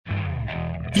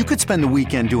You could spend the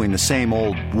weekend doing the same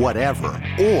old whatever,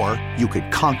 or you could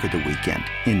conquer the weekend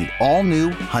in the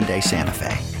all-new Hyundai Santa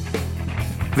Fe.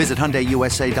 Visit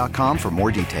HyundaiUSA.com for more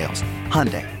details.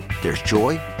 Hyundai, there's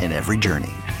joy in every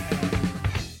journey.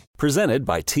 Presented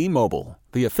by T-Mobile,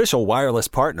 the official wireless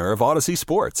partner of Odyssey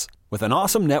Sports. With an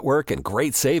awesome network and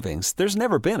great savings, there's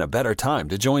never been a better time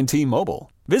to join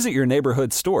T-Mobile. Visit your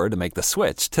neighborhood store to make the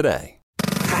switch today.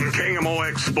 From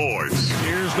KMOX Sports.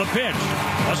 Here's the pitch.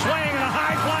 A swing and a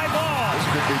high fly ball. This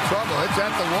could be trouble. It's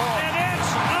at the wall. And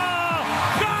it's a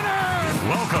gunner.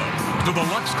 Welcome to the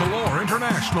Lux Galore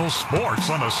International Sports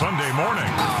on a Sunday morning.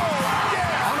 Oh,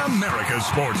 yeah. On America's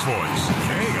Sports Voice,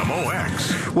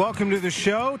 KMOX. Welcome to the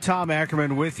show. Tom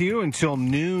Ackerman with you until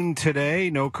noon today.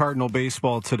 No Cardinal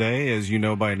baseball today. As you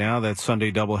know by now, that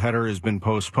Sunday doubleheader has been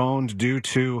postponed due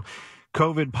to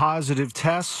COVID positive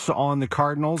tests on the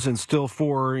Cardinals and still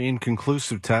 4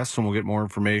 inconclusive tests, and we'll get more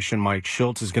information. Mike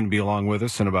Shildt is going to be along with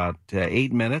us in about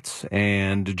 8 minutes,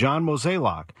 and John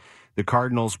Mozeliak, the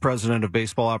Cardinals president of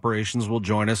baseball operations, will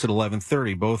join us at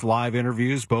 11:30. Both live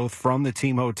interviews, both from the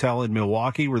team hotel in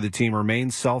Milwaukee, where the team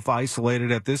remains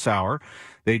self-isolated at this hour.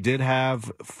 They did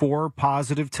have 4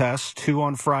 positive tests, 2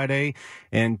 on Friday,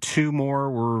 and 2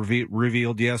 more were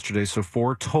revealed yesterday, so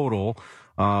 4 total.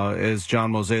 As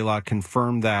John Mozeliak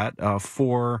confirmed that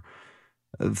for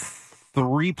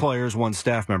 3 players, 1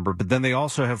 staff member. But then they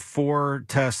also have 4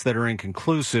 tests that are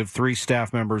inconclusive, 3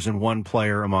 staff members and 1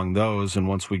 player among those. And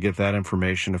once we get that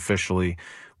information officially,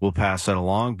 we'll pass that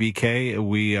along. BK,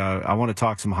 I want to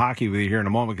talk some hockey with you here in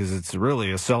a moment because it's really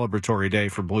a celebratory day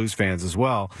for Blues fans as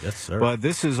well. Yes, sir. But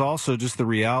this is also just the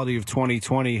reality of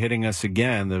 2020 hitting us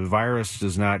again. The virus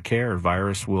does not care.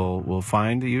 Virus will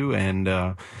find you, and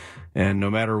no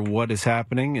matter what is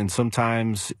happening, and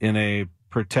sometimes in a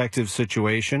protective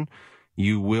situation,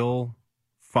 you will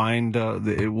find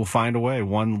it will find a way.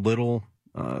 One little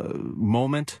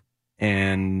moment,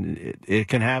 and it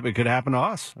can happen. It could happen to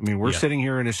us. I mean, we're sitting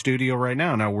here in a studio right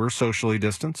now. Now we're socially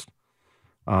distanced.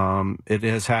 It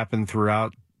has happened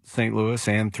throughout St. Louis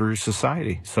and through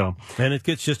society. And it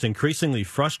gets just increasingly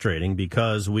frustrating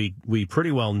because we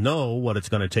pretty well know what it's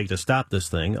going to take to stop this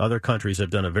thing. Other countries have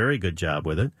done a very good job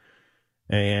with it.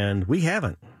 And we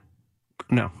haven't.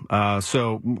 No.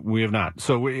 So we have not.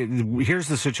 So here's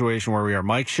the situation where we are.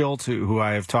 Mike Shildt, who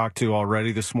I have talked to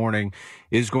already this morning,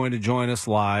 is going to join us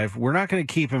live. We're not going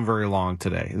to keep him very long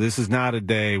today. This is not a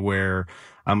day where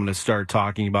I'm going to start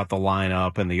talking about the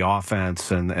lineup and the offense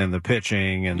and the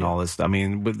pitching and all this. I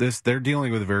mean, with this, they're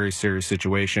dealing with a very serious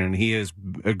situation, and he has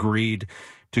agreed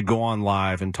to go on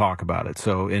live and talk about it.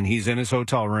 So, and he's in his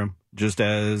hotel room, just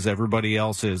as everybody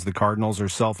else is. The Cardinals are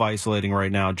self-isolating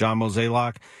right now. John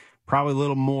Mozeliak, probably a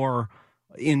little more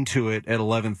into it at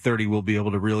 11:30. We'll be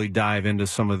able to really dive into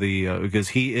some of the, because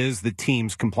he is the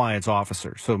team's compliance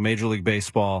officer. So Major League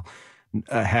Baseball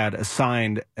had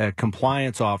assigned a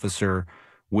compliance officer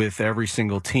with every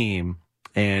single team,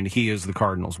 and he is the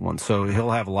Cardinals one. So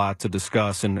he'll have a lot to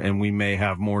discuss, and we may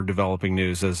have more developing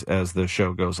news as the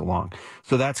show goes along.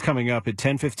 So that's coming up at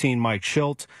 10:15, Mike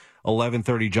Shildt,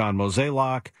 11:30, John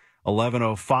Mozeliak,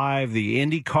 11:05. The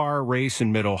IndyCar race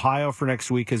in Mid-Ohio for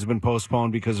next week has been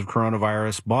postponed because of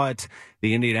coronavirus, but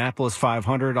the Indianapolis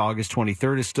 500, August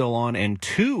 23rd, is still on, and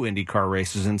 2 IndyCar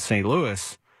races in St.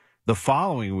 Louis the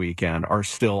following weekend are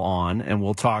still on, and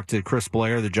we'll talk to Chris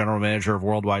Blair, the general manager of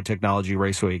Worldwide Technology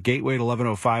Raceway at Gateway at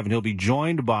 11:05, and he'll be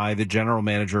joined by the general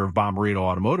manager of Bommarito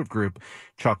Automotive Group,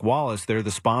 Chuck Wallace. They're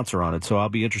the sponsor on it, so I'll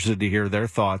be interested to hear their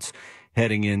thoughts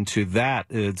heading into that.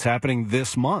 It's happening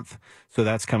this month, so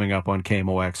that's coming up on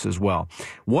KMOX as well.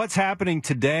 What's happening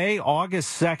today,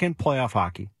 August 2nd, playoff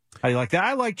hockey? How do you like that?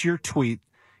 I liked your tweet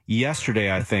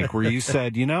yesterday, I think, where you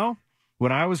said,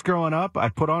 when I was growing up, I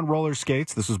put on roller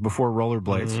skates. This was before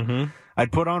rollerblades. Mm-hmm.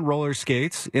 I'd put on roller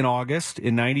skates in August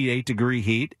in 98-degree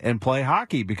heat and play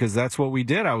hockey because that's what we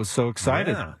did. I was so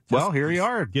excited. Yeah, well, here you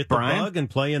are, get Brian. The bug and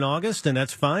play in August, and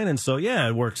that's fine. And so,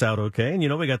 it works out okay.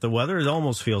 And, we got the weather. It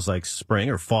almost feels like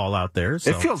spring or fall out there. So.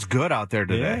 It feels good out there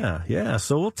today. Yeah.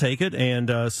 So we'll take it.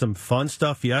 And some fun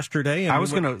stuff yesterday. I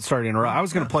was going to, sorry to interrupt, I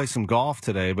was going to play some golf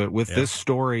today, but with this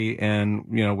story and,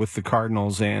 with the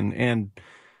Cardinals and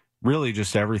really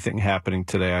just everything happening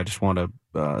today, I just want to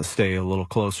stay a little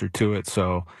closer to it.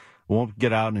 So we won't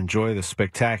get out and enjoy the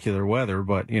spectacular weather,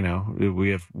 but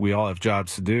we all have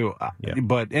jobs to do.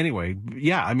 But anyway,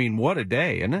 what a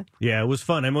day, isn't it? Yeah, it was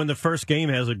fun. And when the first game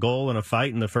has a goal and a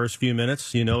fight in the first few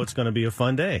minutes, it's going to be a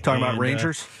fun day. Talking about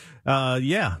Rangers?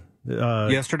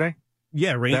 Yesterday?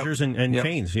 Yeah, Rangers and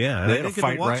Canes, yeah. I didn't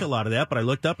get to watch a lot of that, but I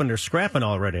looked up and they're scrapping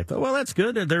already. I thought, well, that's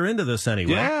good. They're into this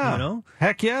anyway. Yeah.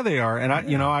 Heck yeah, they are. And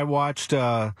I watched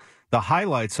the the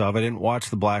highlights of. I didn't watch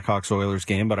the Blackhawks-Oilers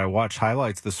game, but I watched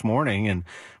highlights this morning. And,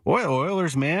 boy,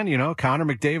 Oilers, man, Connor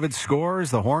McDavid scores.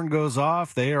 The horn goes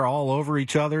off. They are all over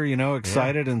each other,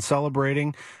 excited and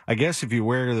celebrating. I guess if you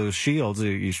wear those shields,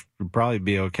 you should probably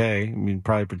be okay. I mean,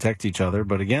 probably protect each other.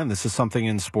 But, again, this is something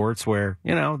in sports where,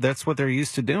 that's what they're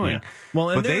used to doing. Yeah. Well,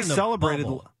 and but they celebrated.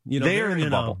 They're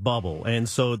in a bubble. And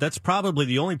so that's probably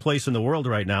the only place in the world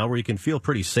right now where you can feel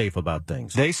pretty safe about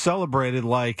things. They celebrated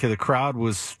like the crowd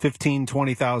was 15,000,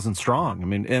 20,000 strong. I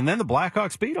mean, and then the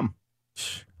Blackhawks beat them.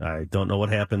 I don't know what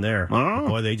happened there.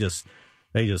 Boy, they just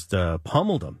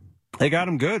pummeled them. They got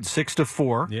them good,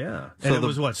 6-4. Yeah, and it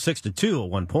was 6-2 at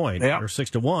one point, or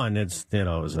 6-1. It's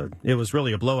it was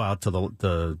really a blowout. To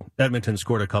the Edmonton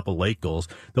scored a couple late goals.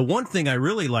 The one thing I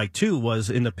really liked too was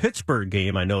in the Pittsburgh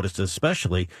game. I noticed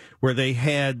especially where they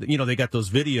had they got those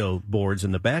video boards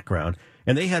in the background,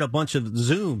 and they had a bunch of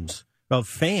zooms of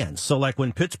fans. So like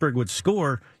when Pittsburgh would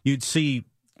score, you'd see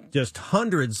just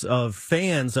hundreds of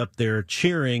fans up there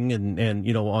cheering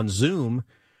and on Zoom.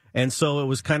 And so it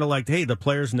was kind of like, hey, the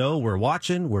players know we're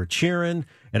watching, we're cheering,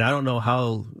 and I don't know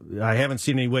how, I haven't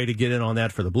seen any way to get in on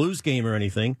that for the Blues game or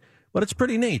anything, but it's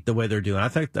pretty neat the way they're doing. I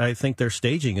think their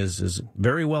staging is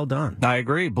very well done. I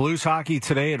agree. Blues hockey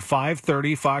today at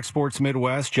 5:30, Fox Sports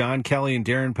Midwest. John Kelly and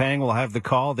Darren Pang will have the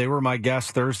call. They were my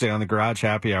guests Thursday on the Garage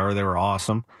Happy Hour. They were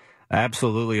awesome.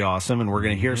 Absolutely awesome, and we're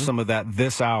going to hear some of that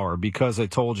this hour because I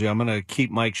told you I'm going to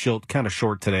keep Mike Schilt kind of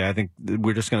short today. I think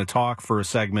we're just going to talk for a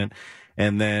segment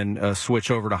and then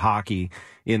switch over to hockey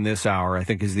in this hour, I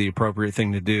think is the appropriate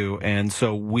thing to do. And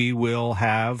so we will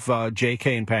have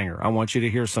JK and Panger. I want you to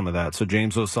hear some of that. So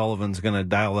James O'Sullivan's going to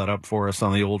dial that up for us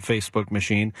on the old Facebook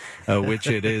machine, which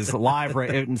it is live. Right?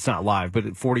 It's not live,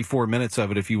 but 44 minutes of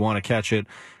it if you want to catch it.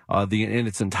 In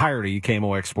its entirety,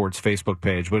 KMOX Sports Facebook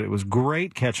page. But it was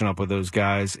great catching up with those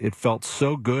guys. It felt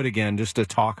so good again just to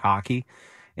talk hockey.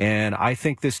 And I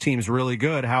think this team's really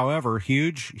good. However,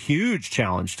 huge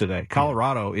challenge today.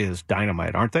 Colorado is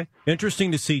dynamite, aren't they?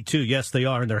 Interesting to see, too. Yes, they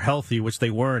are, and they're healthy, which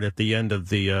they weren't at the end of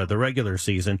the regular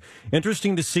season.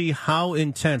 Interesting to see how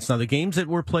intense. Now, the games that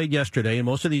were played yesterday, and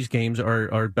most of these games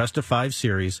are best-of-5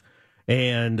 series,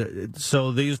 and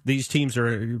so these teams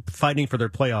are fighting for their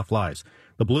playoff lives.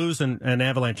 The Blues and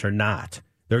Avalanche are not.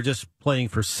 They're just playing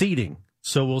for seeding.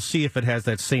 So we'll see if it has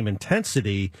that same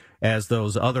intensity as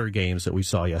those other games that we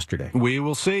saw yesterday. We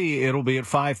will see. It'll be at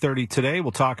 5:30 today.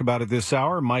 We'll talk about it this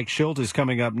hour. Mike Schilt is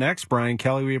coming up next. Brian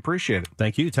Kelly, we appreciate it.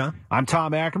 Thank you, Tom. I'm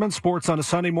Tom Ackerman. Sports on a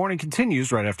Sunday morning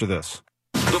continues right after this.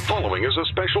 The following is a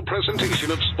special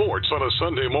presentation of Sports on a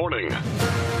Sunday morning.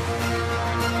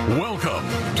 Welcome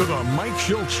to the Mike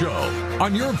Schilt Show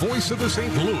on your voice of the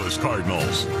St. Louis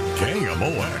Cardinals,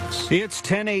 KMOX. It's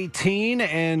 10:18,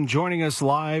 and joining us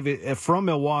live from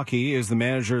Milwaukee is the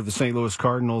manager of the St. Louis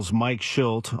Cardinals, Mike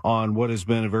Schilt, on what has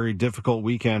been a very difficult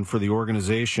weekend for the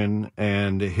organization,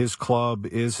 and his club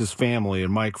is his family.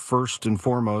 And Mike, first and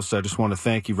foremost, I just want to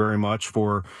thank you very much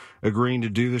for agreeing to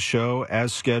do the show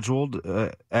as scheduled,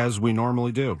 as we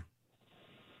normally do.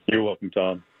 You're welcome,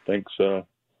 Tom. Thanks for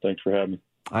having me.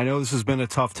 I know this has been a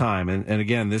tough time, and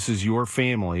again, this is your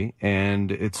family,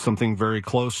 and it's something very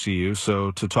close to you.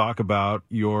 So to talk about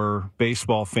your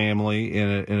baseball family in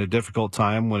a difficult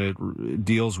time when it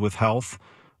deals with health,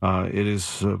 it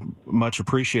is much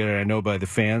appreciated, I know, by the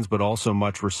fans, but also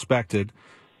much respected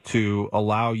to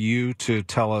allow you to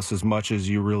tell us as much as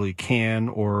you really can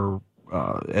or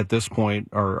at this point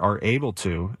are able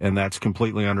to, and that's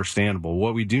completely understandable.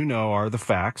 What we do know are the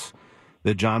facts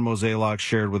that John Mozeliak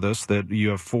shared with us, that you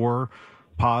have 4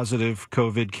 positive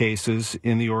COVID cases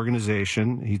in the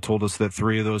organization. He told us that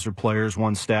 3 of those are players,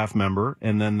 1 staff member,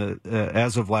 and then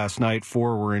as of last night,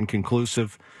 4 were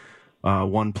inconclusive,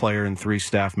 1 player and 3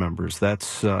 staff members.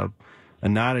 That's not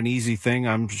an easy thing,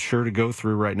 I'm sure, to go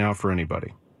through right now for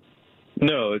anybody.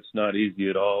 No, it's not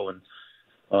easy at all.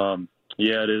 And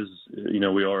it is.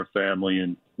 We are a family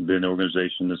and been an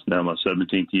organization that's now my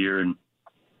 17th year, and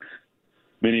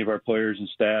many of our players and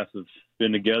staff have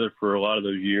been together for a lot of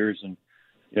those years. And,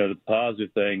 the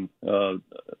positive thing out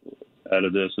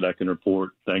of this that I can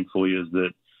report, thankfully, is that,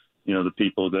 the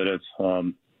people that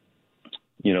have,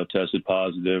 tested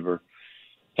positive or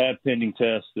have pending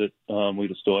tests that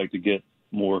we'd still like to get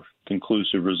more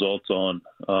conclusive results on,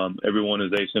 everyone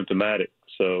is asymptomatic.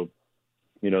 So,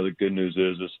 the good news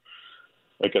is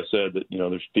like I said, that,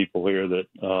 there's people here that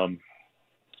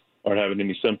aren't having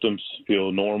any symptoms,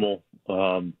 feel normal,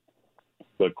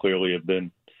 but clearly have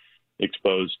been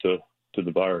exposed to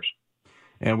the virus.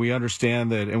 And we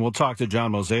understand that, and we'll talk to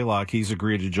John Mozeliak. He's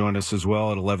agreed to join us as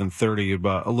well at 11:30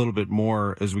 about a little bit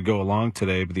more as we go along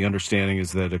today. But the understanding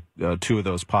is that 2 of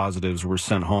those positives were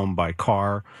sent home by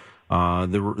car.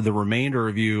 The remainder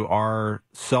of you are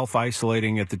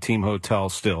self-isolating at the team hotel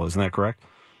still. Isn't that correct?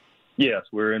 Yes,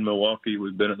 we're in Milwaukee.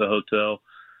 We've been at the hotel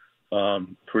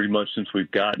pretty much since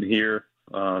we've gotten here.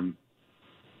 Following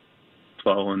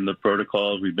the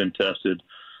protocols, we've been tested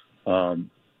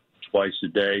twice a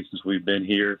day since we've been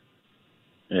here.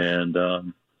 And,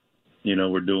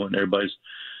 everybody's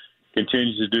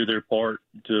continues to do their part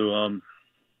to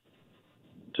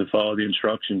follow the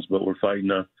instructions, but we're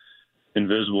fighting a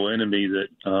invisible enemy that,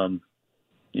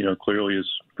 clearly is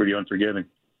pretty unforgiving.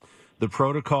 The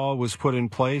protocol was put in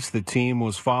place. The team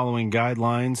was following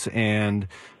guidelines, and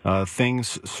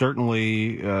things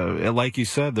certainly, like you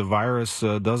said, the virus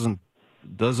doesn't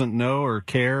know or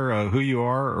care who you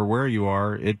are or where you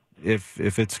are. If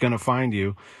it's going to find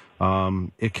you,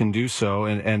 it can do so.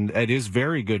 And it is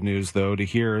very good news, though, to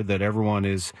hear that everyone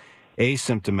is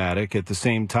asymptomatic. At the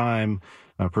same time,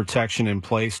 protection in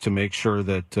place to make sure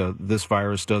that this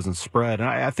virus doesn't spread. And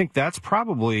I think that's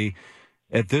probably,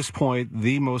 at this point,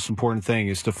 the most important thing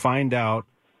is to find out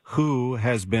who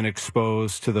has been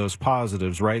exposed to those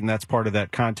positives, right? And that's part of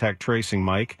that contact tracing,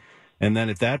 Mike. And then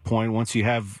at that point, once you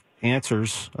have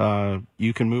answers,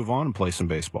 you can move on and play some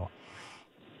baseball.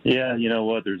 Yeah, you know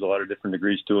what? There's a lot of different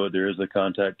degrees to it. There is a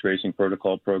contact tracing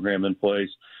protocol program in place.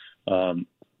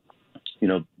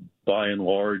 By and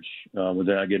large,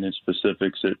 without getting into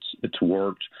specifics, it's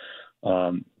worked.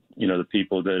 The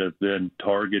people that have been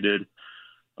targeted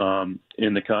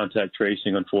in the contact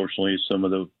tracing, unfortunately, some of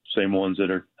the same ones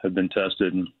that have been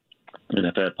tested and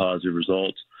have had positive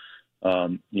results.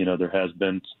 There has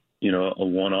been, a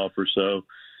one-off or so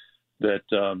that,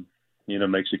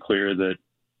 makes it clear that,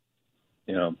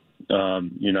 you're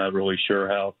not really sure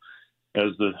how,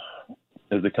 as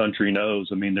the country knows.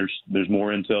 I mean, there's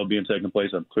more intel being taken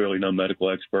place. I'm clearly no medical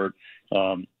expert.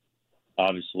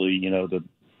 Obviously,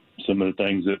 some of the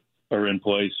things that are in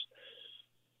place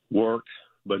work,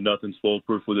 but nothing's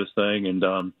foolproof with this thing.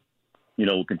 And,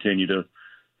 we'll continue to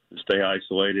stay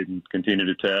isolated and continue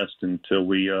to test until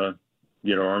we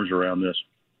get our arms around this.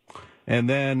 And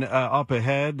then up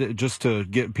ahead, just to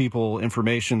get people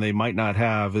information they might not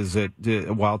have, is that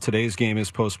while today's game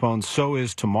is postponed, so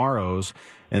is tomorrow's.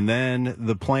 And then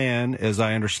the plan, as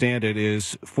I understand it,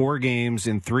 is 4 games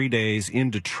in 3 days in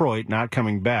Detroit, not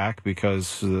coming back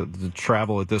because the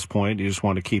travel at this point, you just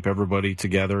want to keep everybody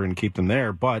together and keep them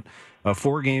there. But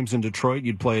 4 games in Detroit,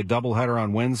 you'd play a doubleheader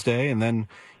on Wednesday, and then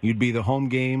you'd be the home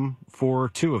game for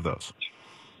 2 of those.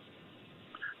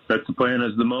 That's the plan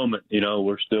at the moment.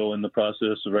 We're still in the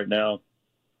process of right now.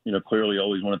 Clearly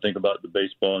always want to think about the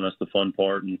baseball, and that's the fun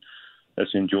part, and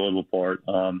that's the enjoyable part.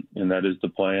 And that is the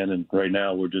plan. And right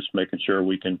now we're just making sure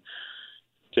we can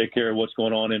take care of what's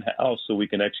going on in-house so we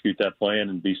can execute that plan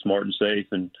and be smart and safe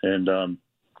and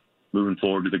moving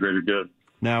forward to the greater good.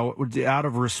 Now, out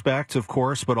of respect, of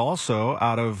course, but also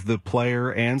out of the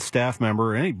player and staff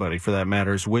member, or anybody for that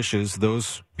matter's wishes,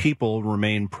 those people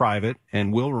remain private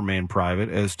and will remain private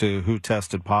as to who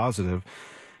tested positive.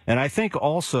 And I think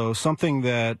also something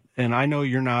that, and I know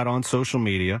you're not on social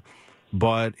media,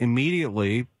 but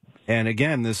immediately, and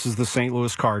again, this is the St.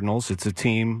 Louis Cardinals. It's a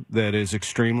team that is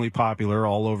extremely popular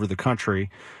all over the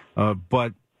country.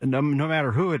 But no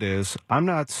matter who it is, I'm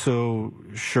not so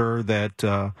sure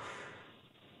that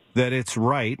it's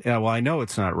right. Well, I know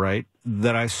it's not right,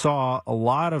 that I saw a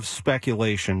lot of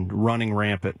speculation running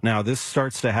rampant. Now, this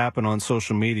starts to happen on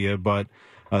social media, but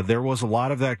there was a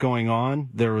lot of that going on.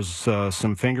 There was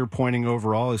some finger pointing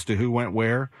overall as to who went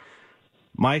where.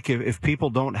 Mike, if people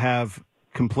don't have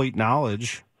complete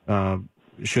knowledge,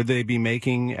 should they be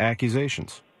making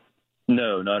accusations?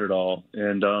 No, not at all.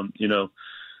 And,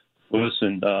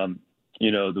 listen,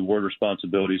 the word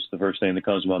responsibility is the first thing that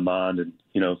comes to my mind. And,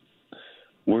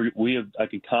 I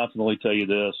can confidently tell you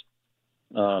this.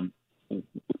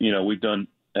 We've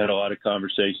had a lot of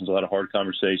conversations, a lot of hard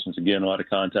conversations, again, a lot of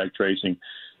contact tracing.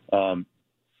 I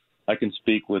can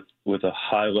speak with a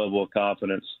high level of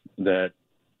confidence that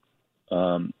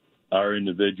our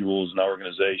individuals and our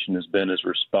organization has been as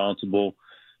responsible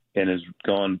and has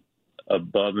gone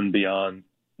above and beyond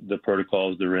the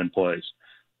protocols that are in place.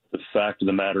 The fact of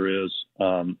the matter is,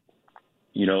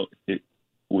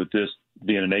 with this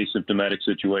being an asymptomatic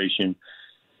situation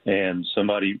and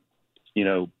somebody,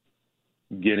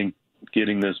 getting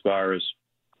this virus,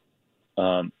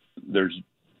 there's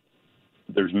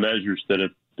measures that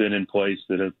have been in place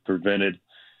that have prevented,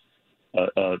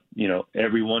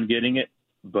 everyone getting it,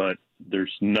 but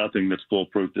there's nothing that's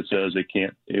foolproof that says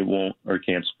it won't or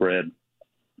can't spread.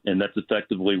 And that's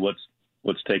effectively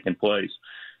what's taken place.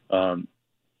 To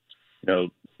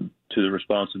the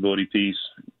responsibility piece,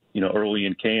 early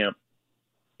in camp,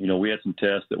 we had some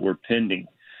tests that were pending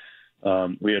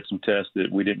we had some tests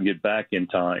that we didn't get back in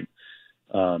time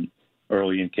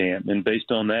early in camp. And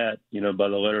based on that, by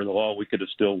the letter of the law, we could have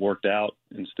still worked out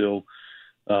and still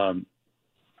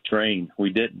trained. We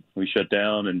didn't. We shut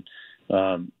down,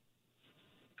 and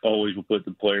always will put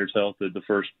the players' health at the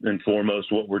first and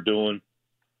foremost. What we're doing,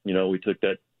 we took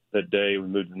that day, we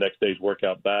moved the next day's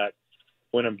workout back.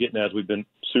 When I'm getting at is we've been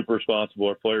super responsible.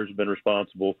 Our players have been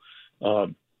responsible.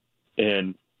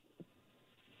 And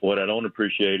what I don't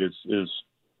appreciate is, and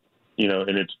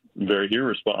it's very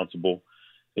irresponsible,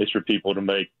 is for people to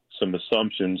make some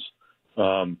assumptions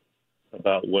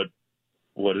about what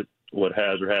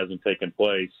has or hasn't taken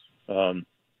place. And,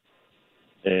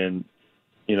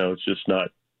 it's just not,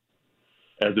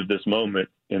 as of this moment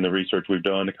in the research we've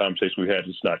done, the conversation we've had,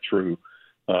 it's not true.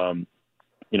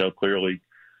 Clearly,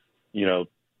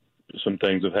 some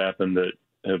things have happened that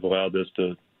have allowed this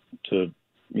to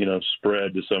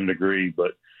spread to some degree,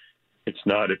 but it's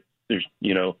not, there's,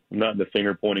 I'm not in the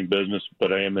finger pointing business,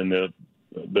 but I am in the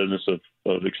business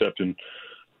of accepting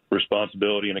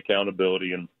responsibility and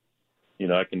accountability. And,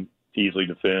 I can easily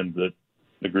defend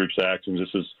the group's actions.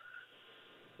 This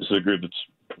is a group that's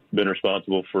been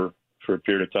responsible for a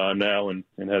period of time now and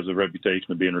has a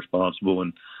reputation of being responsible.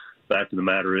 And the fact of the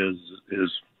matter is,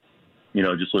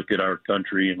 just look at our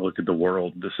country and look at the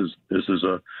world. This is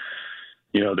a,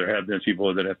 there have been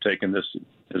people that have taken this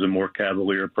as a more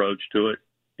cavalier approach to it,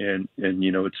 and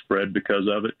it's spread because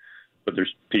of it. But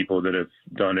there's people that have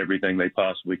done everything they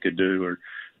possibly could do, or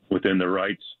within their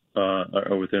rights,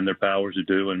 or within their powers to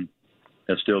do, and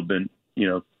have still been,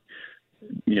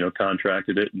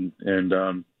 contracted it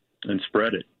and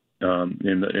spread it.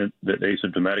 In the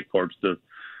asymptomatic part's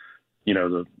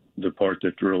the part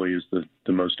that really is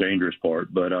the most dangerous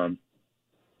part. But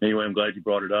anyway, I'm glad you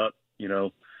brought it up.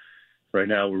 Right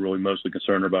now we're really mostly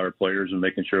concerned about our players and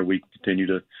making sure we continue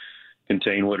to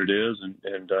contain what it is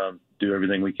and do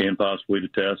everything we can possibly to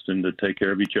test and to take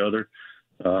care of each other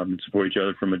and support each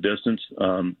other from a distance.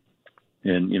 And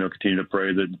continue to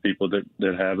pray that the people that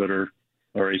have it are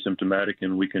asymptomatic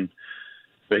and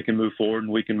they can move forward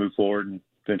and we can move forward and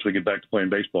eventually get back to playing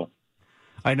baseball.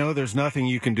 I know there's nothing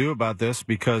you can do about this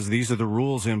because these are the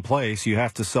rules in place. You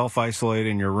have to self-isolate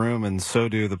in your room, and so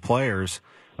do the players.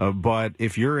 But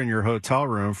if you're in your hotel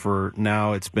room for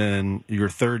now, it's been your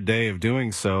third day of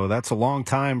doing so, that's a long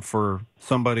time for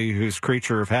somebody whose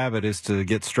creature of habit is to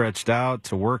get stretched out,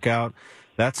 to work out.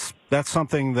 That's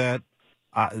something that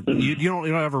you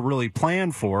don't ever really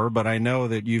plan for, but I know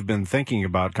that you've been thinking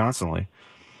about constantly.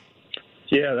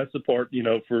 Yeah, that's the part,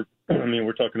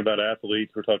 we're talking about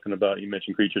athletes. We're talking about, you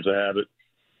mentioned creatures of habit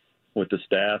with the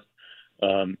staff.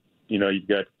 You've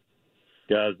got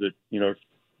guys that,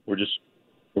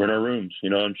 we're in our rooms.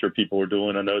 I'm sure people are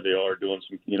doing, I know they are doing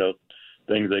some,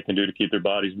 things they can do to keep their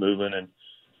bodies moving. And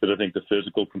because I think the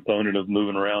physical component of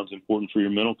moving around is important for your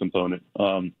mental component.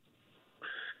 We're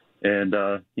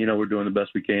doing the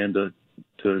best we can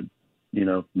to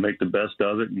make the best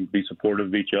of it and be supportive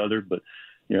of each other. But,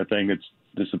 I think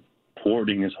the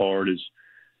supporting is hard is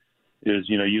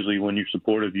usually when you're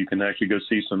supportive, you can actually go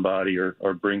see somebody or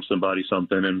bring somebody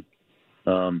something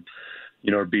and,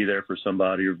 or be there for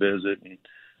somebody or visit and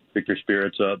pick their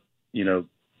spirits up,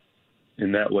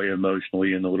 in that way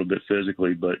emotionally and a little bit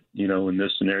physically. But, in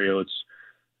this scenario, it's,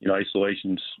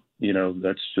 isolation's,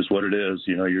 that's just what it is.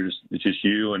 It's just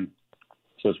you. And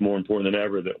so it's more important than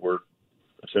ever that we're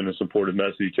sending a supportive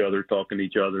message to each other, talking to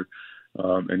each other,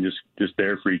 and just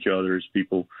there for each other as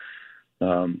people,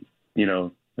 again,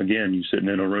 you're sitting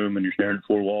in a room and you're staring at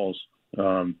four walls,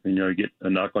 you get a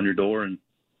knock on your door and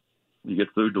you get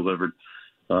food delivered.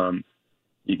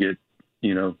 You get,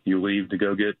 you leave to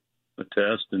go get a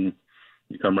test and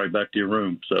you come right back to your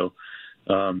room. So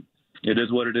it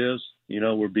is what it is.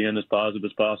 We're being as positive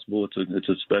as possible. It's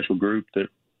a special group that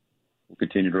will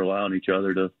continue to rely on each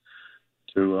other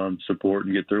to support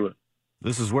and get through it.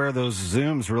 This is where those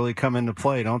Zooms really come into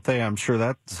play, don't they? I'm sure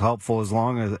that's helpful as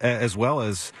well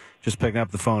as just picking up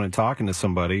the phone and talking to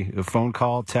somebody. A phone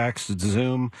call, text,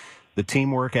 Zoom, the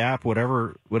Teamwork app,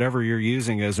 whatever you're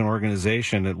using as an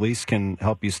organization, at least can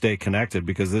help you stay connected,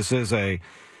 because this is a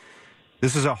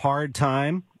hard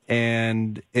time,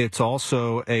 and it's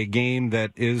also a game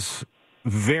that is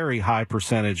very high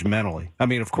percentage mentally. I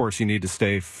mean, of course, you need to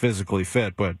stay physically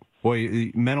fit, but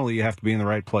boy, mentally you have to be in the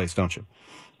right place, don't you?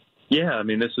 Yeah, I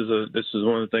mean, this is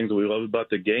one of the things that we love about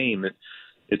the game.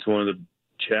 It's one of the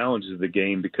challenges of the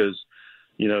game because,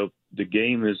 the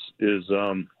game is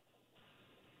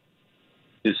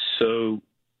so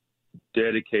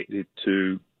dedicated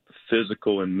to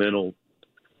physical and mental,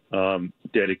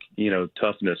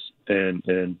 toughness, and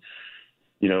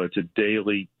it's a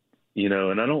daily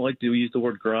and I don't like to use the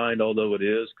word grind, although it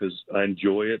is, because I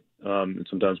enjoy it. And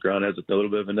sometimes grind has a little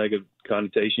bit of a negative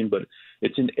connotation, but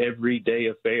it's an everyday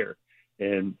affair.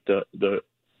 And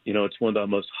it's one of the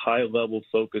most high-level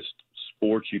focused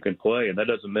sports you can play, and that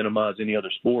doesn't minimize any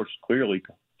other sports, clearly.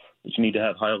 But you need to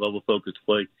have high-level focus to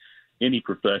play any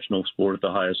professional sport at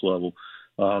the highest level.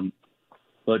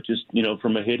 But just,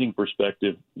 from a hitting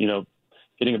perspective,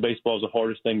 hitting a baseball is the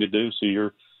hardest thing to do, so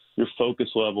your focus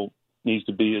level needs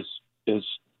to be as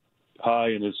high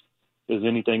and as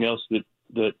anything else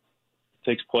that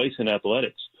takes place in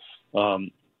athletics.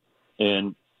 And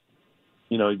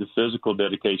the physical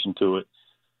dedication to it.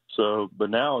 So, but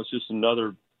now it's just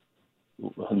another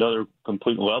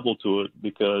complete level to it,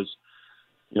 because,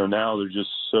 now there's just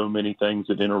so many things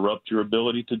that interrupt your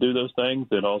ability to do those things,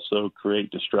 that also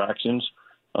create distractions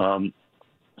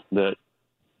that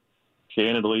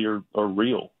candidly are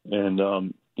real. And,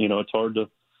 it's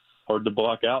hard to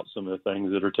block out some of the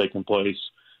things that are taking place,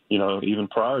 even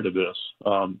prior to this.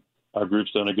 Our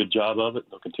group's done a good job of it.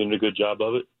 They'll continue a good job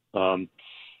of it. We're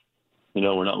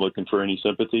not looking for any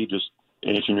sympathy, just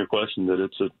answering your question that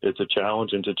it's a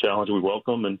challenge, and it's a challenge we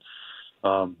welcome. And,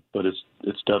 but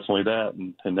it's definitely that.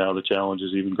 And now the challenge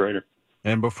is even greater.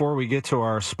 And before we get to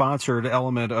our sponsored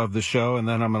element of the show, and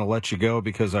then I'm going to let you go,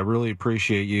 because I really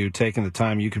appreciate you taking the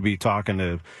time. You could be talking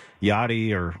to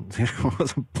Yachty or a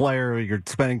player. You're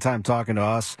spending time talking to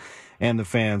us and the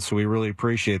fans, so we really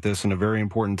appreciate this, and a very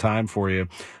important time for you.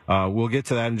 We'll get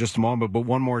to that in just a moment, but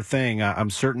one more thing. I'm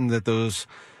certain that those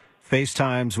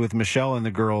FaceTimes with Michelle and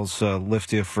the girls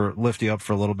lift you up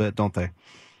for a little bit, don't they?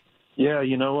 Yeah,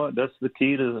 you know what? That's the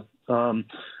key to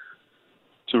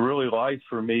really life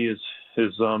for me is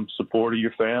support of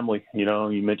your family.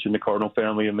 You mentioned the Cardinal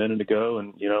family a minute ago,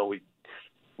 and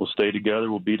we'll stay together,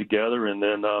 we'll be together, and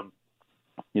then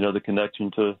the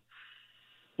connection to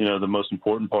the most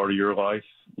important part of your life.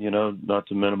 Not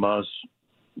to minimize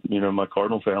my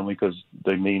Cardinal family, because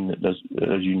they mean,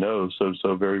 as you know,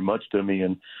 so very much to me.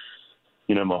 And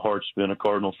my heart's been a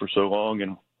Cardinal for so long,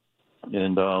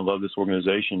 and I love this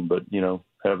organization. But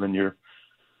having your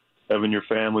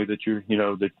family that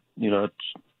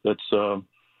that's now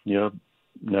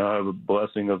I have a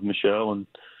blessing of Michelle and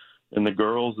the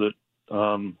girls that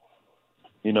are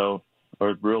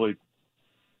really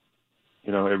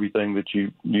everything that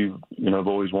you have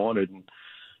always wanted, and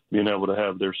being able to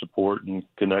have their support and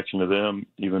connection to them,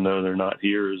 even though they're not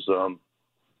here, is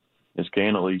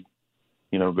candidly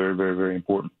very, very, very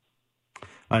important.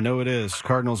 I know it is.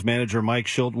 Cardinals manager Mike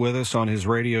Shildt with us on his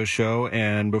radio show.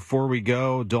 And before we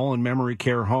go, Dolan Memory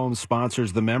Care Homes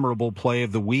sponsors the memorable play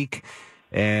of the week.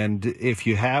 And if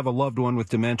you have a loved one with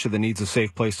dementia that needs a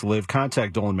safe place to live,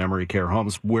 contact Dolan Memory Care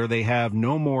Homes, where they have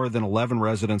no more than 11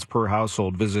 residents per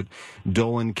household. Visit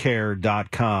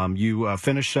dolancare.com. You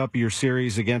finished up your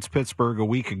series against Pittsburgh a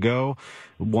week ago,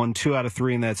 won 2 out of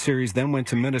 3 in that series, then went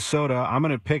to Minnesota. I'm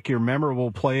going to pick your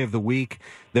memorable play of the week.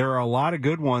 There are a lot of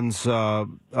good ones throughout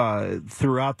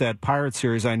that Pirate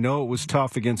series. I know it was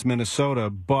tough against Minnesota,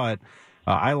 but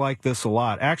I like this a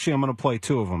lot. Actually, I'm going to play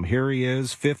 2 of them. Here he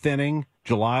is, 5th inning,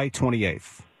 July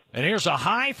 28th. And here's a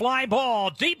high fly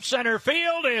ball, deep center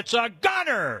field. It's a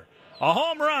gunner. A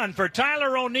home run for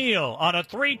Tyler O'Neill on a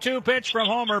 3-2 pitch from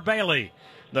Homer Bailey.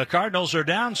 The Cardinals are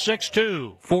down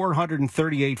 6-2.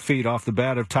 438 feet off the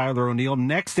bat of Tyler O'Neill.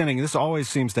 Next inning, this always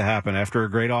seems to happen after a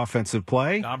great offensive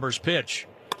play. Domber's pitch.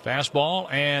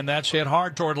 Fastball, and that's hit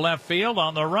hard toward left field.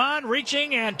 On the run,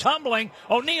 reaching and tumbling.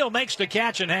 O'Neill makes the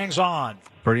catch and hangs on.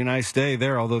 Pretty nice day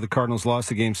there, although the Cardinals lost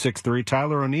the game 6-3.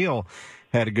 Tyler O'Neill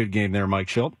had a good game there, Mike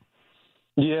Shildt.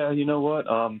 Yeah, you know what?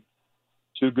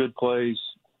 2 good plays.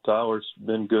 Tyler's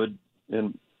been good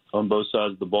on both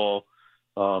sides of the ball.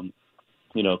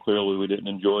 Clearly we didn't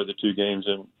enjoy the 2 games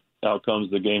and outcomes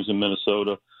of the games in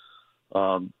Minnesota.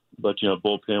 But,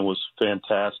 bullpen was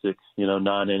fantastic.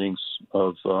 9 innings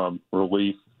of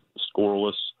relief,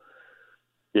 scoreless.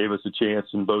 Gave us a chance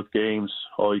in both games,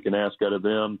 all you can ask out of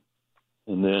them.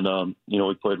 And then,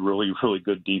 we played really, really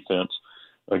good defense.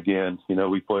 Again,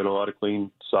 we played a lot of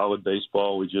clean, solid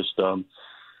baseball. We just, ran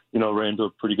into a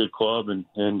pretty good club, and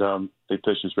they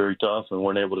pitched us very tough and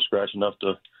weren't able to scratch enough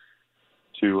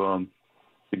to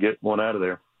get one out of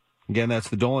there. Again, that's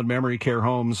the Dolan Memory Care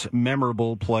Homes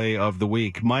memorable play of the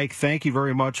week. Mike, thank you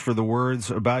very much for the words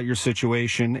about your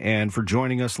situation and for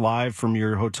joining us live from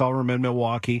your hotel room in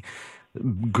Milwaukee.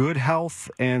 Good health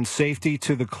and safety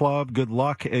to the club. Good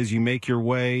luck as you make your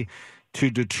way to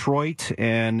Detroit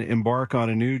and embark on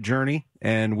a new journey.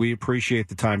 And we appreciate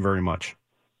the time very much.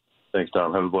 Thanks,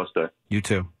 Tom. Have a blessed day. You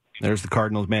too. There's the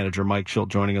Cardinals manager, Mike Shildt,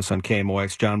 joining us on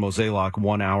KMOX. John Mozeliak,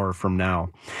 1 hour from now.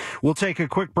 We'll take a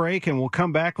quick break, and we'll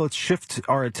come back. Let's shift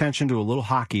our attention to a little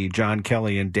hockey. John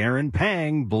Kelly and Darren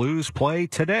Pang. Blues play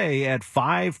today at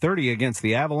 5:30 against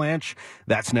the Avalanche.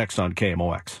 That's next on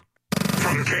KMOX.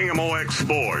 From KMOX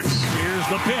Sports, Here's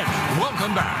the pitch.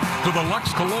 welcome back to the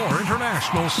Lux Calor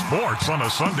International Sports on a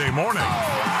Sunday morning.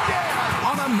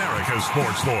 On America's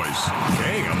Sports Voice,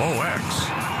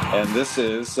 KMOX. And this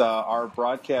is our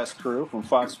broadcast crew from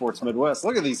Fox Sports Midwest.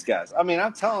 Look at these guys. I mean,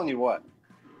 I'm telling you what.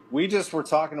 We just were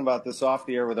talking about this off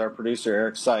the air with our producer,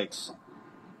 Eric Sykes.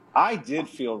 I did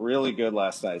feel really good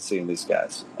last night seeing these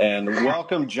guys. And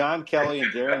welcome John Kelly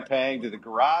and Darren Pang to the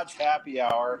Garage Happy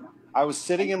Hour. I was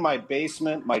sitting in my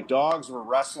basement. My dogs were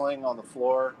wrestling on the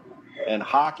floor, and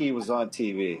hockey was on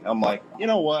TV. I'm like, you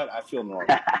know what? I feel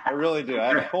normal. I really do. I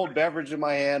had a cold beverage in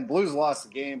my hand. Blues lost the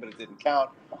game, but it didn't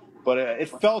count. But it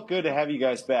felt good to have you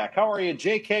guys back. How are you?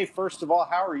 JK, first of all,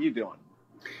 how are you doing?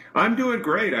 I'm doing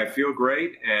great. I feel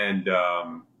great. And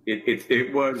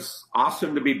it was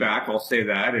awesome to be back, I'll say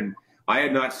that. And I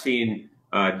had not seen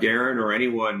Darren or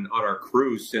anyone on our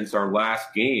crew since our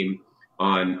last game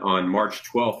on March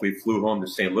 12th. We flew home to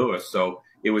St. Louis. So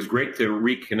it was great to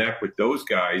reconnect with those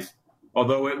guys.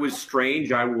 Although it was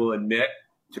strange, I will admit,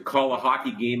 to call a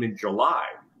hockey game in July.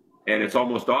 And it's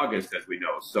almost August, as we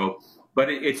know. But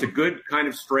it's a good kind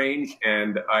of strange,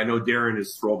 and I know Darren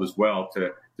is thrilled as well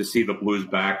to see the Blues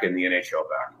back and the NHL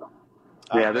back.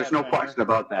 Yeah, there's no question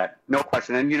about that. No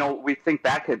question. And, we think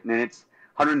back and it's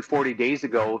 140 days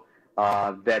ago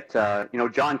that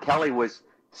John Kelly was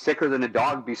sicker than a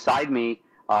dog beside me.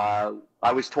 I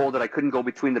was told that I couldn't go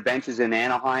between the benches in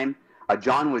Anaheim.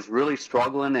 John was really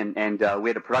struggling, and we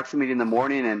had a production meeting in the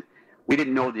morning, and we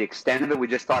didn't know the extent of it. We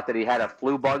just thought that he had a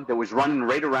flu bug that was running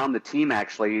right around the team,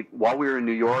 actually, while we were in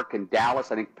New York and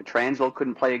Dallas. I think Pietrangelo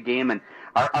couldn't play a game, and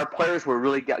our players were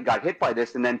really got hit by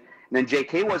this. And then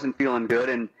JK wasn't feeling good,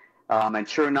 and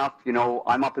sure enough,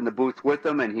 I'm up in the booth with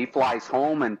him, and he flies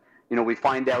home, and we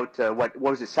find out what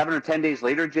was it, 7 or 10 days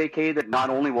later, JK, that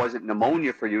not only was it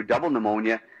pneumonia for you, double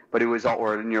pneumonia, but it was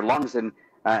or in your lungs, and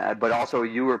but also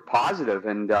you were positive,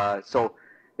 and so.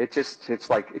 It's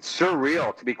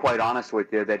surreal, to be quite honest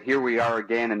with you, that here we are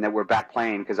again and that we're back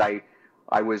playing, because I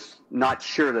was not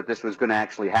sure that this was going to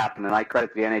actually happen. And I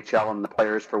credit the NHL and the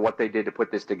players for what they did to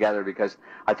put this together, because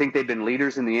I think they've been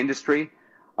leaders in the industry.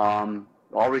 All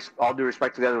due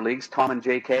respect to the other leagues, Tom and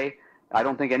JK, I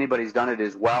don't think anybody's done it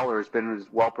as well or has been as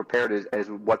well prepared as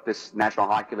what this National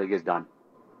Hockey League has done.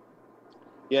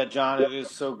 Yeah, John, it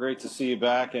is so great to see you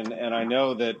back, and I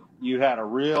know that you had a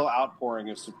real outpouring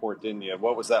of support, didn't you?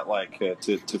 What was that like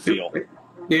to feel?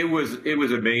 It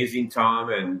was amazing, Tom,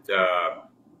 and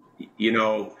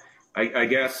I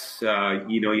guess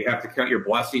you have to count your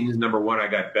blessings. Number one, I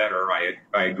got better. I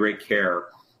had great care,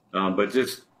 but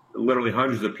just literally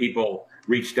hundreds of people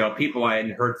reached out, people I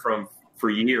hadn't heard from for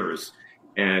years,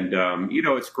 and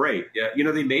it's great.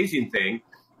 The amazing thing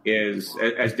is,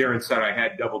 as Darren said, I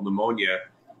had double pneumonia.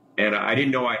 And I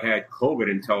didn't know I had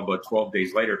COVID until about 12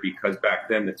 days later, because back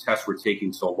then the tests were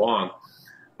taking so long.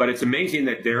 But it's amazing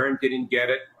that Darren didn't get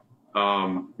it.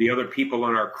 The other people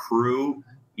on our crew,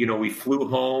 we flew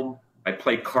home. I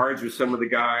played cards with some of the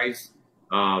guys.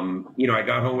 I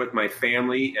got home with my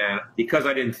family. And because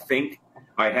I didn't think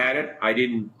I had it, I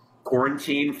didn't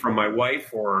quarantine from my wife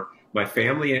or my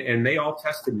family. And they all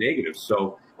tested negative.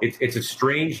 So it's a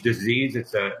strange disease.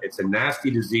 It's a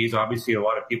nasty disease. Obviously, a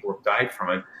lot of people have died from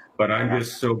it. But I'm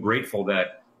just so grateful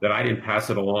that I didn't pass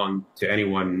it along to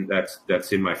anyone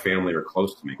that's in my family or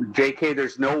close to me. JK,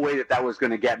 there's no way that was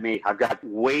going to get me. I've got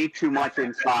way too much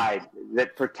inside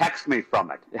that protects me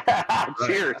from it.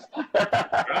 Cheers.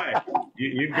 Right.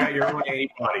 You've got your own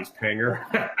antibodies,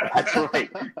 Panger. That's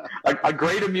right. A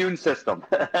great immune system.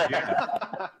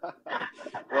 Yeah.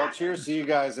 Well, cheers to you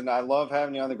guys, and I love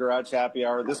having you on the Garage Happy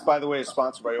Hour. This, by the way, is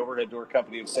sponsored by Overhead Door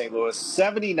Company of St. Louis.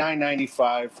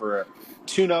 $79.95 for a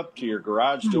tune-up to your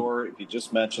garage door. If you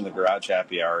just mention the Garage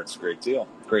Happy Hour, it's a great deal.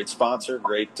 Great sponsor,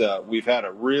 great. We've had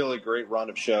a really great run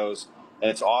of shows, and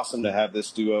it's awesome to have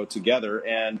this duo together.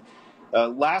 And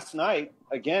last night,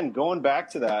 again, going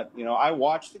back to that, I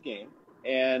watched the game,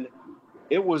 and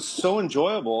it was so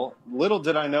enjoyable. Little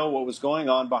did I know what was going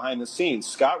on behind the scenes.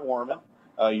 Scott Warman,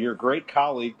 your great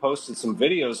colleague, posted some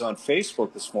videos on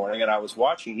Facebook this morning, and I was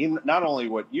watching not only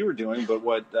what you were doing, but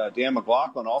what Dan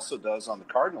McLaughlin also does on the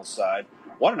Cardinals side.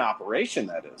 What an operation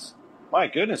that is. My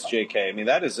goodness, JK. I mean,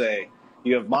 that is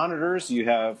you have monitors, you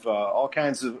have all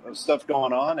kinds of stuff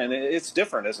going on, and it's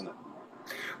different, isn't it?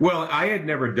 Well, I had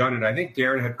never done it. I think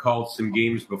Darren had called some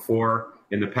games before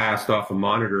in the past off a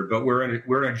monitor, but we're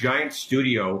in a giant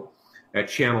studio at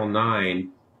Channel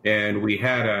 9, and we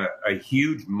had a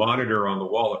huge monitor on the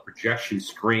wall, a projection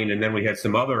screen, and then we had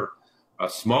some other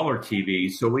smaller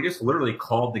TVs. So we just literally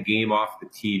called the game off the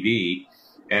TV,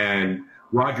 and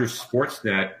Rogers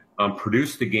Sportsnet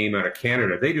produced the game out of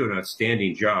Canada. They do an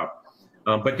outstanding job.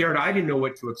 But Darren, I didn't know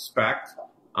what to expect,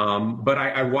 but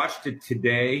I watched it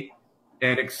today,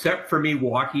 and except for me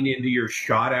walking into your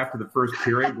shot after the first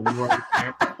period when we were on the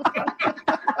camera,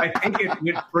 I think it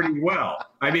went pretty well.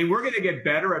 I mean, we're going to get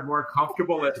better and more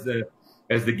comfortable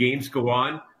as the games go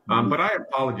on. But I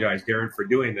apologize, Darren, for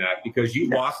doing that because you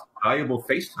lost valuable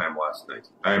FaceTime last night.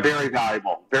 Very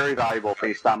valuable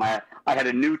FaceTime. I had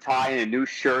a new tie and a new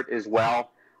shirt as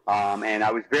well, and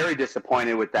I was very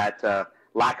disappointed with that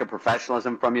lack of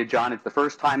professionalism from you, John. It's the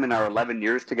first time in our 11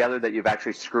 years together that you've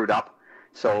actually screwed up.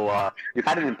 So you've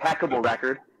had an impeccable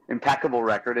record. And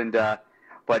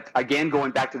but again,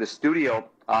 going back to the studio,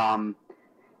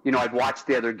 I've watched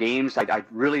the other games. I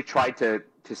really tried to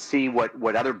see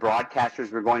what other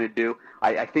broadcasters were going to do.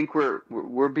 I think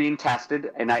we're being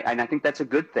tested, and I think that's a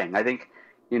good thing. I think,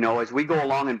 as we go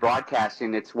along in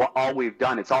broadcasting, it's all we've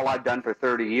done. It's all I've done for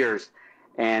 30 years.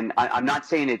 And I'm not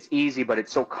saying it's easy, but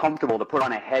it's so comfortable to put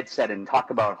on a headset and talk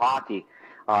about hockey.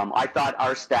 I thought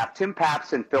our staff, Tim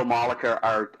Paps and Phil Molliker,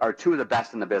 are two of the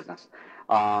best in the business.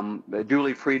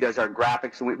 Dooley Free does our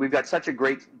graphics, and we've got such a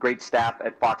great staff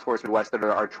at Fox Sports Midwest that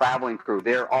are our traveling crew.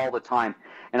 They're all the time,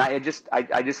 and I just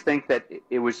think that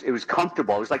it was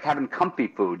comfortable. It was like having comfy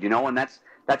food, and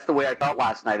that's the way I felt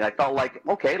last night. I felt like,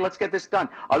 okay, let's get this done.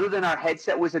 Other than our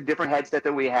headset was a different headset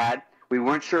that we had. We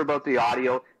weren't sure about the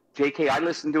audio. JK, I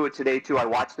listened to it today too. I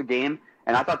watched the game,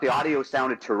 and I thought the audio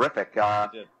sounded terrific. I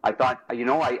thought,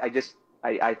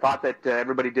 I thought that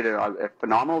everybody did a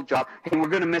phenomenal job. Hey, we're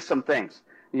going to miss some things.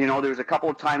 There was a couple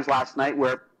of times last night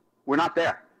where we're not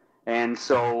there. And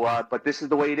so, but this is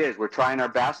the way it is. We're trying our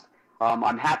best.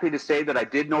 I'm happy to say that I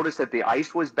did notice that the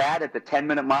ice was bad at the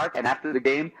 10-minute mark. And after the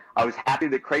game, I was happy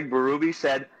that Craig Berube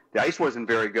said the ice wasn't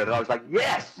very good. And I was like,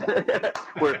 yes!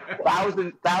 We're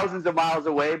thousands of miles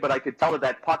away, but I could tell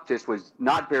that puck just was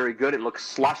not very good. It looked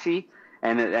slushy,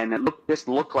 and it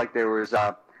looked like there was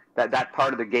that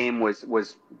part of the game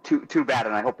was too bad,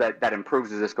 and I hope that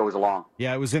improves as this goes along.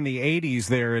 Yeah, it was in the 80s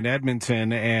there in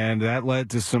Edmonton, and that led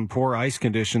to some poor ice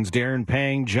conditions. Darren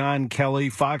Pang, John Kelly,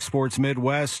 Fox Sports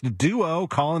Midwest duo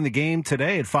calling the game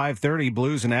today at 5:30,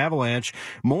 Blues and Avalanche.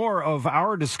 More of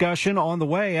our discussion on the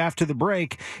way after the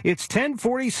break. It's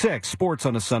 10:46, Sports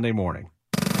on a Sunday morning.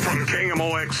 From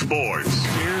KMOX Sports.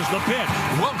 Here's the pitch.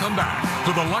 Welcome back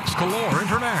to the Lux Color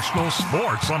International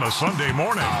Sports on a Sunday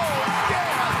morning.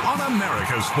 On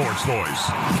America's Sports Voice,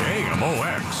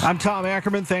 KMOX. I'm Tom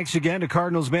Ackerman. Thanks again to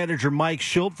Cardinals manager Mike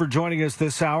Shildt for joining us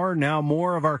this hour. Now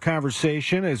more of our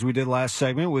conversation, as we did last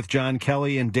segment, with John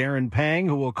Kelly and Darren Pang,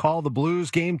 who will call the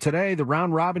Blues game today, the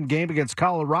round-robin game against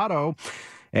Colorado.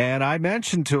 And I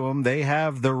mentioned to him they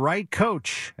have the right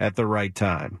coach at the right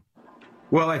time.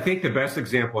 Well, I think the best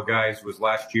example, guys, was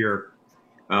last year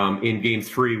in Game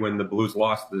 3 when the Blues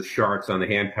lost to the Sharks on the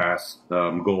hand pass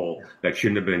goal that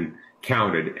shouldn't have been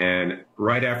counted. And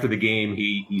right after the game,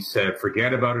 he said,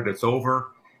 forget about it, it's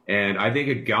over. And I think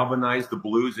it galvanized the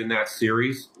Blues in that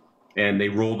series, and they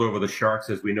rolled over the Sharks,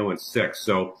 as we know, in 6.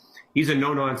 So he's a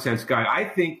no-nonsense guy. I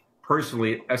think,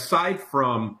 personally, aside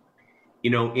from,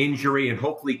 injury and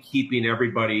hopefully keeping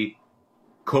everybody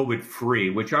COVID-free,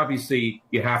 which obviously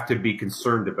you have to be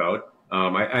concerned about.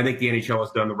 I think the NHL has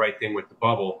done the right thing with the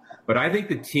bubble. But I think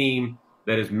the team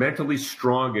that is mentally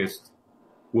strongest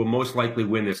will most likely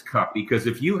win this cup. Because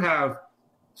if you have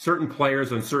certain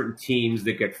players on certain teams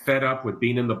that get fed up with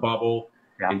being in the bubble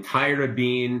and tired of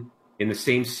being in the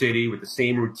same city with the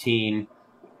same routine,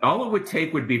 all it would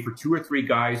take would be for 2 or 3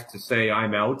 guys to say,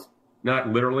 I'm out, not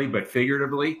literally, but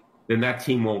figuratively, then that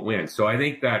team won't win. So I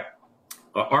think that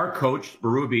our coach,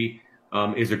 Berube,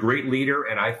 is a great leader,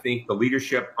 and I think the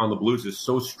leadership on the Blues is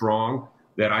so strong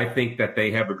that I think that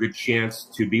they have a good chance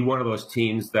to be one of those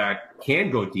teams that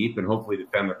can go deep and hopefully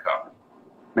defend the cup.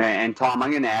 And Tom,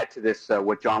 I'm going to add to this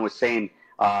what John was saying.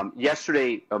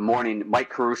 Yesterday morning, Mike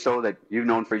Caruso, that you've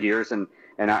known for years, and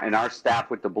our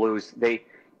staff with the Blues, they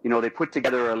put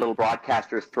together a little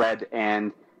broadcaster's thread,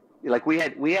 and like we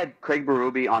had Craig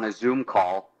Berube on a Zoom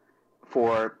call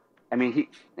for. I mean,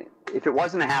 if it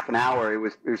wasn't a half an hour, it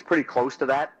was pretty close to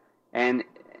that, and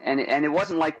it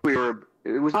wasn't like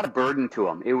it was not a burden to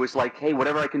him. It was like, hey,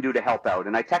 whatever I can do to help out.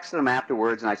 And I texted him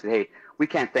afterwards, and I said, hey, we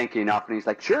can't thank you enough. And he's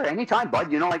like, sure, anytime,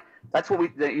 bud. That's what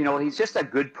he's just a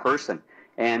good person.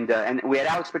 And we had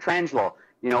Alex Pietrangelo,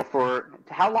 for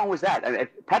how long was that? I mean,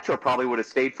 Petro probably would have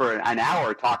stayed for an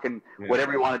hour talking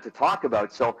whatever he wanted to talk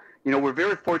about. So, we're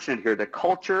very fortunate here. The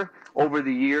culture over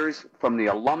the years, from the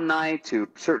alumni to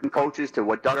certain coaches to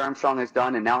what Doug Armstrong has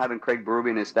done, and now having Craig Berube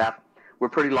and his staff, we're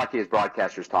pretty lucky as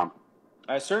broadcasters, Tom.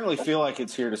 I certainly feel like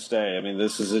it's here to stay. I mean,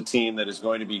 this is a team that is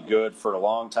going to be good for a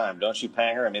long time, don't you,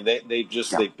 Panger? I mean,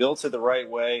 they built it the right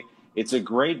way. It's a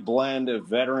great blend of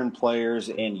veteran players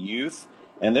and youth.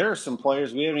 And there are some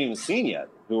players we haven't even seen yet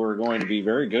who are going to be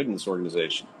very good in this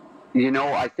organization.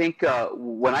 I think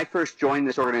when I first joined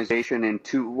this organization in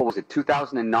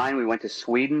 2009, we went to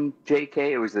Sweden, JK.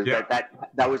 It was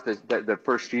that was the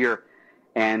first year.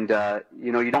 And,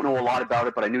 you don't know a lot about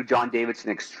it, but I knew John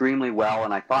Davidson extremely well.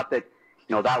 And I thought that,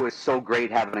 that was so great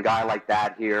having a guy like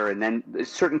that here. And then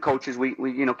certain coaches we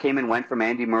came and went, from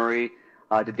Andy Murray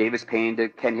to Davis Payne to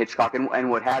Ken Hitchcock and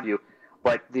what have you.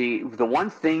 But the one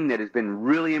thing that has been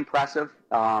really impressive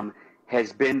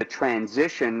has been the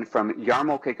transition from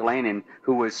Jarmo Kekalainen,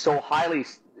 who was so highly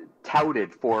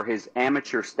touted for his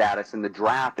amateur status in the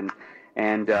draft,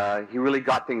 and he really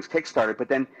got things kickstarted. But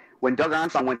then when Doug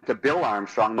Armstrong went to Bill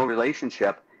Armstrong, no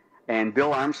relationship, and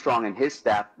Bill Armstrong and his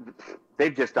staff,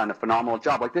 they've just done a phenomenal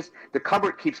job. Like this, the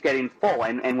cupboard keeps getting full,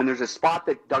 and when there's a spot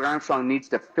that Doug Armstrong needs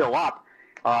to fill up,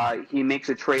 he makes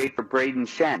a trade for Braden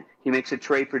Shen. He makes a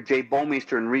trade for Jay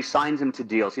Bomeister and re-signs him to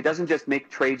deals. He doesn't just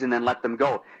make trades and then let them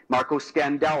go. Marco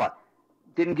Scandella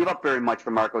didn't give up very much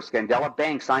for Marco Scandella.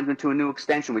 Bang, signs him to a new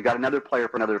extension. We got another player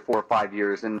for another 4 or 5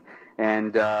 years. And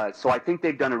so I think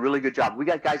they've done a really good job. We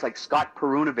got guys like Scott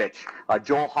Perunovich.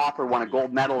 Joel Hoffer won a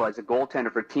gold medal as a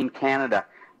goaltender for Team Canada.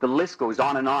 The list goes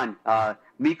on and on.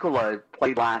 Mikkola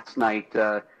played last night.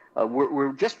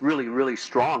 We're just really, really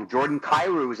strong. Jordan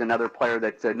Kyrou is another player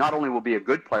that not only will be a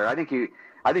good player, I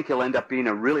think he'll end up being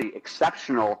a really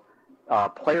exceptional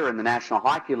player in the National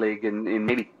Hockey League in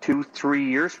maybe 2-3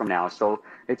 years from now. So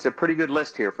it's a pretty good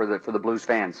list here for the Blues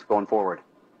fans going forward.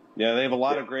 Yeah, they have a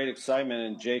lot of great excitement.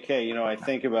 And JK, I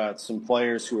think about some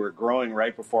players who are growing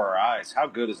right before our eyes. How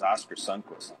good is Oscar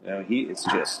Sundqvist?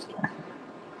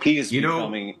 He is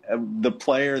becoming the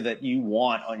player that you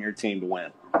want on your team to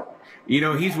win.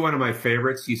 He's one of my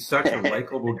favorites. He's such a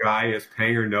likable guy, as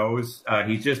Panger knows.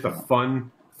 He's just a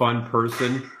fun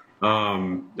person.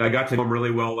 I got to know him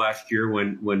really well last year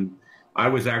when I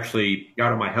was actually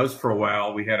out of my house for a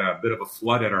while. We had a bit of a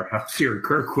flood at our house here in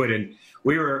Kirkwood, and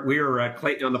we were at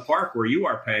Clayton on the Park, where you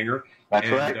are, Panger. That's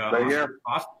right here.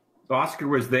 Oscar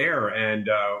was there, and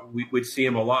we would see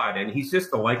him a lot. And he's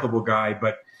just a likable guy.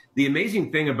 But the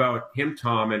amazing thing about him,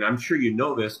 Tom, and I'm sure you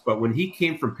know this, but when he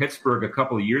came from Pittsburgh a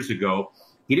couple of years ago,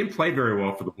 he didn't play very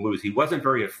well for the Blues. He wasn't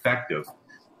very effective.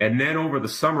 And then over the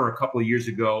summer a couple of years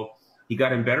ago, he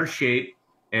got in better shape,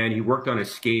 and he worked on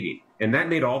his skating. And that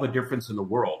made all the difference in the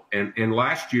world. And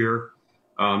last year,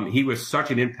 he was such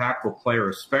an impactful player,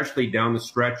 especially down the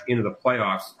stretch into the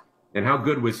playoffs. And how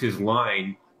good was his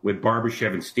line with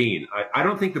Barbashev and Steen? I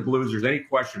don't think the Blues, there's any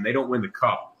question, they don't win the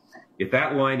Cup if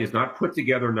that line is not put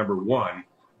together, number one,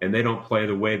 and they don't play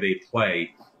the way they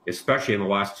play, especially in the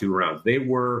last 2 rounds. They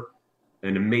were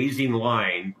an amazing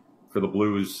line for the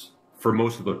Blues for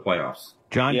most of the playoffs.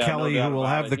 John Kelly, who will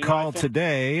have the call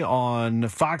today on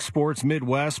Fox Sports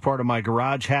Midwest, part of my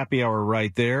Garage Happy Hour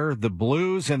right there. The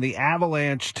Blues and the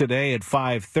Avalanche today at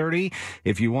 5:30.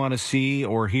 If you want to see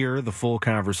or hear the full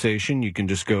conversation, you can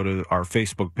just go to our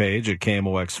Facebook page at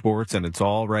KMOX Sports, and it's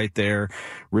all right there.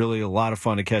 Really a lot of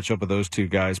fun to catch up with those two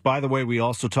guys. By the way, we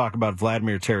also talk about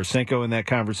Vladimir Tarasenko in that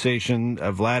conversation.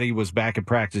 Vladdy was back at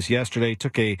practice yesterday,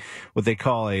 took what they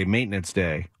call a maintenance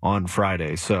day on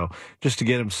Friday. So just to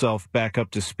get himself back up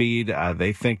to speed.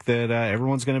 They think that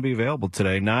everyone's going to be available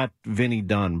today. Not Vinny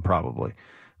Dunn, probably.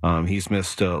 He's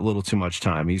missed a little too much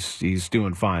time. He's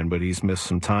doing fine, but he's missed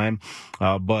some time.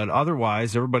 But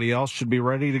otherwise, everybody else should be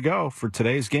ready to go for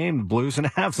today's game, the Blues and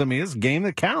Avs. I mean, it's a game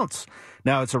that counts.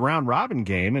 Now, it's a round-robin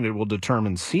game, and it will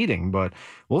determine seeding, but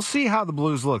we'll see how the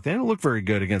Blues look. They didn't look very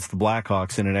good against the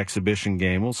Blackhawks in an exhibition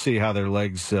game. We'll see how their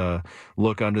legs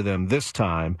look under them this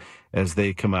time as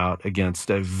they come out against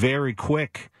a very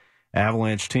quick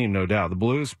Avalanche team, no doubt. The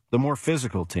Blues, the more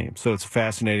physical team. So it's a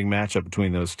fascinating matchup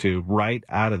between those two right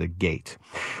out of the gate.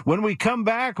 When we come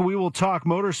back, we will talk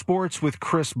motorsports with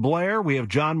Chris Blair. We have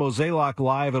John Mozeliak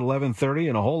live at 11:30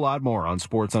 and a whole lot more on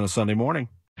Sports on a Sunday Morning.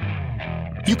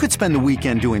 You could spend the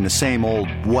weekend doing the same old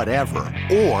whatever,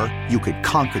 or you could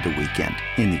conquer the weekend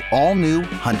in the all-new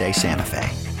Hyundai Santa Fe.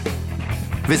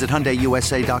 Visit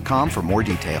HyundaiUSA.com for more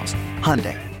details.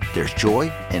 Hyundai, there's joy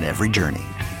in every journey.